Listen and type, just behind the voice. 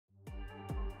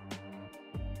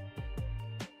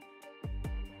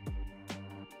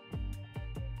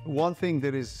One thing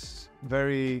that is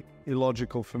very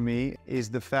illogical for me is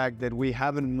the fact that we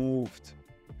haven't moved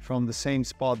from the same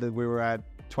spot that we were at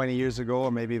 20 years ago,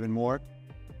 or maybe even more,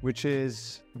 which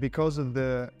is because of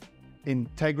the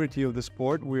integrity of the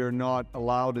sport, we are not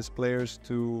allowed as players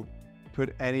to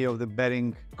put any of the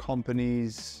betting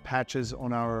companies' patches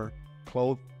on our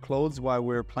clothes while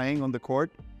we're playing on the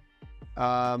court.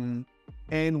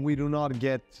 And we do not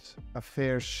get a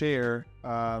fair share.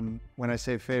 When I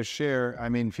say fair share, I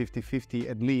mean 50-50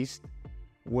 at least,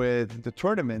 with the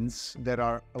tournaments that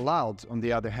are allowed, on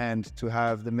the other hand, to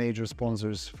have the major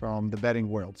sponsors from the betting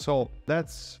world. So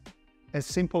that's as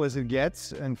simple as it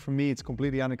gets, and for me it's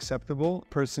completely unacceptable.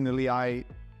 Personally, I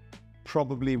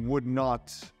probably would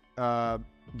not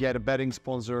get a betting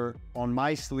sponsor on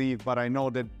my sleeve, but I know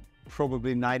that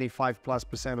probably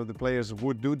 95+% of the players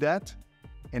would do that,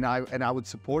 and I would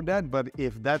support that. But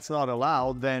if that's not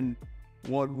allowed, then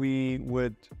what we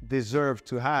would deserve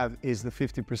to have is the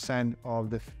 50%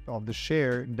 of the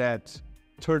share that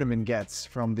tournament gets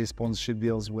from these sponsorship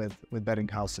deals with betting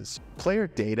houses. Player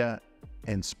data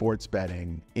and sports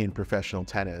betting in professional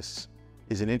tennis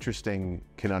is an interesting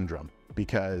conundrum,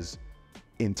 because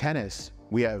in tennis,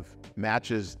 we have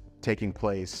matches taking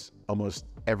place almost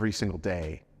every single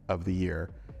day of the year.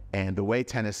 And the way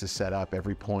tennis is set up,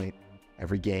 every point,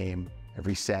 every game,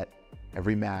 every set,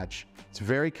 every match, it's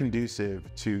very conducive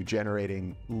to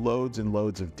generating loads and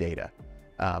loads of data.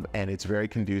 And it's very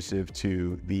conducive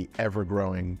to the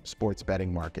ever-growing sports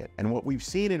betting market. And what we've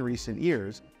seen in recent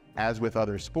years, as with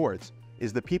other sports,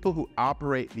 is the people who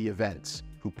operate the events,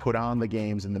 who put on the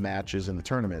games and the matches and the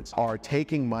tournaments, are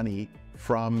taking money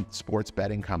from sports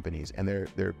betting companies, and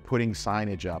they're putting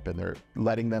signage up, and they're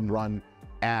letting them run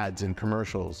ads and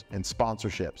commercials and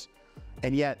sponsorships.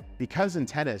 And yet, because in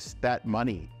tennis, that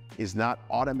money is not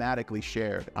automatically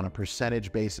shared on a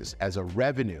percentage basis as a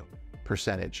revenue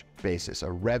percentage basis,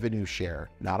 a revenue share,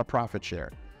 not a profit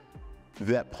share,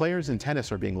 that players in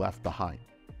tennis are being left behind.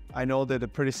 I know that a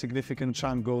pretty significant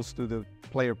chunk goes to the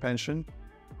player pension,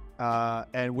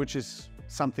 and which is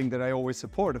something that I always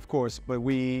support, of course, but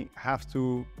we have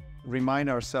to remind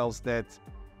ourselves that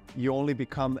you only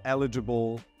become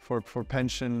eligible for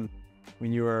pension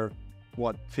when you are,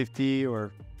 what, 50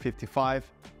 or 55.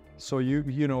 So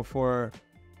you know, for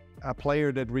a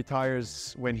player that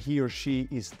retires when he or she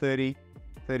is 30,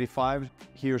 35,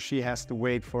 he or she has to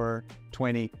wait for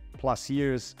 20 plus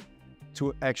years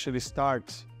to actually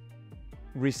start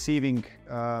receiving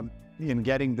and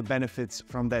getting the benefits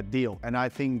from that deal. And I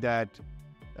think that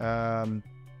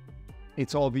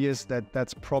it's obvious that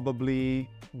that's probably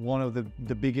one of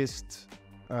the biggest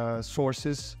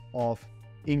sources of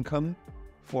income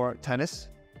for tennis.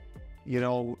 You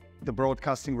know, the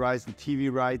broadcasting rights, the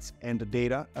TV rights, and the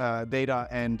data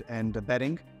and the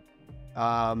betting.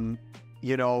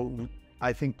 You know,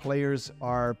 I think players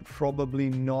are probably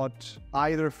not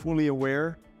either fully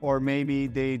aware, or maybe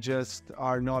they just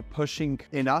are not pushing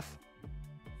enough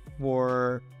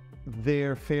for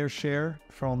their fair share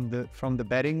from the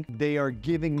betting. They are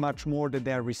giving much more than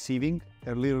they're receiving.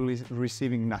 They're literally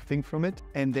receiving nothing from it,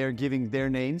 and they're giving their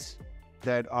names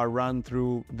that are run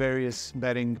through various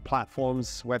betting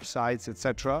platforms, websites,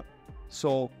 etc.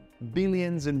 So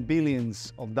billions and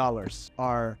billions of dollars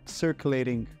are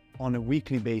circulating on a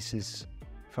weekly basis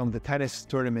from the tennis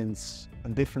tournaments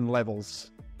on different levels,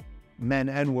 men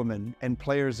and women, and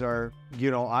players are,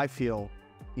 you know, I feel,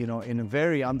 you know, in a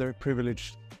very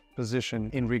underprivileged position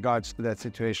in regards to that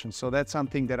situation. So that's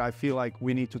something that I feel like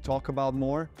we need to talk about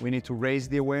more. We need to raise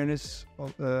the awareness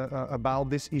about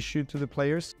this issue to the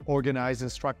players, organize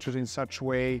and structured in such a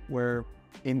way where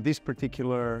in this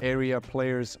particular area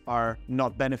players are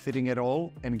not benefiting at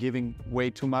all and giving way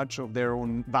too much of their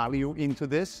own value into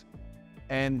this.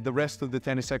 And the rest of the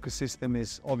tennis ecosystem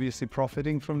is obviously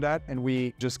profiting from that, and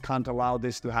we just can't allow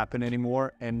this to happen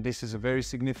anymore. And this is a very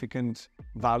significant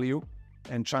value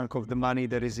and chunk of the money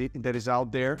that is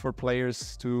out there for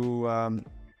players to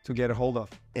get a hold of.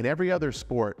 In every other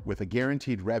sport with a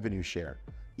guaranteed revenue share,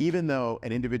 even though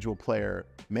an individual player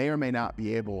may or may not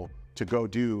be able to go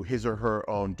do his or her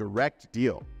own direct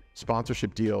deal,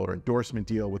 sponsorship deal or endorsement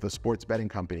deal with a sports betting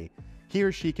company, he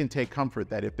or she can take comfort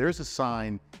that if there's a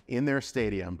sign in their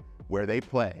stadium where they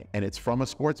play and it's from a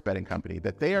sports betting company,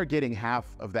 that they are getting half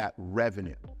of that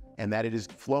revenue, and that it is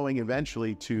flowing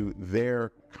eventually to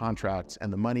their contracts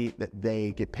and the money that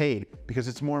they get paid, because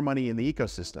it's more money in the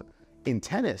ecosystem. In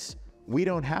tennis, we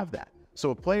don't have that.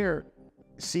 So a player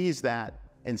sees that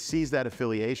and sees that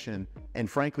affiliation and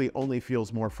frankly only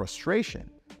feels more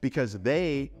frustration because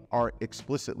they are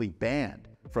explicitly banned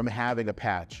from having a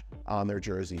patch on their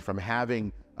jersey, from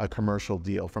having a commercial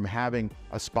deal, from having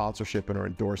a sponsorship or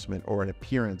endorsement or an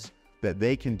appearance that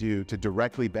they can do to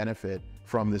directly benefit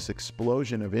from this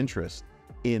explosion of interest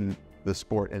in the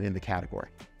sport and in the category.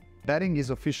 Betting is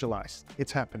officialized.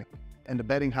 It's happening. And the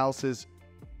betting houses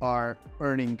are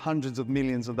earning hundreds of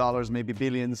millions of dollars, maybe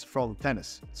billions from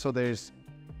tennis. So there's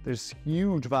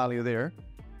huge value there.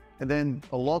 And then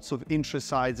lots of interest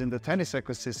sides in the tennis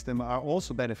ecosystem are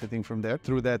also benefiting from that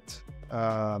through that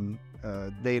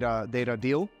data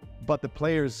deal. But the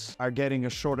players are getting a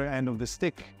shorter end of the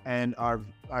stick and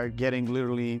are getting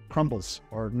literally crumbles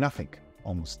or nothing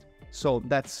almost. So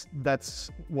that's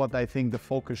what I think the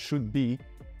focus should be,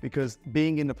 because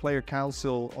being in the player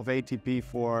council of ATP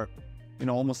for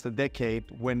almost a decade,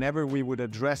 whenever we would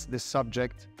address this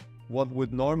subject, what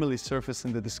would normally surface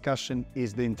in the discussion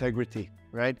is the integrity,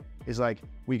 right? It's like,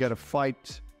 we got to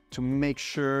fight to make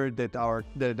sure that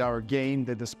our game,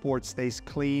 that the sport stays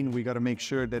clean. We got to make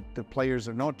sure that the players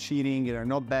are not cheating, they're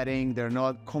not betting, they're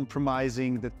not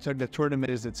compromising the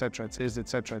tournament, et cetera, et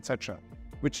cetera, et cetera.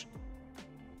 Which,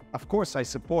 of course, I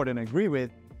support and agree with,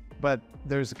 but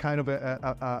there's a kind of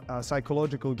a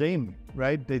psychological game,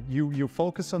 right? That you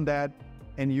focus on that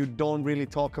and you don't really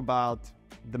talk about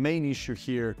the main issue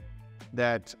here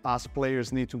that us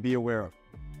players need to be aware of.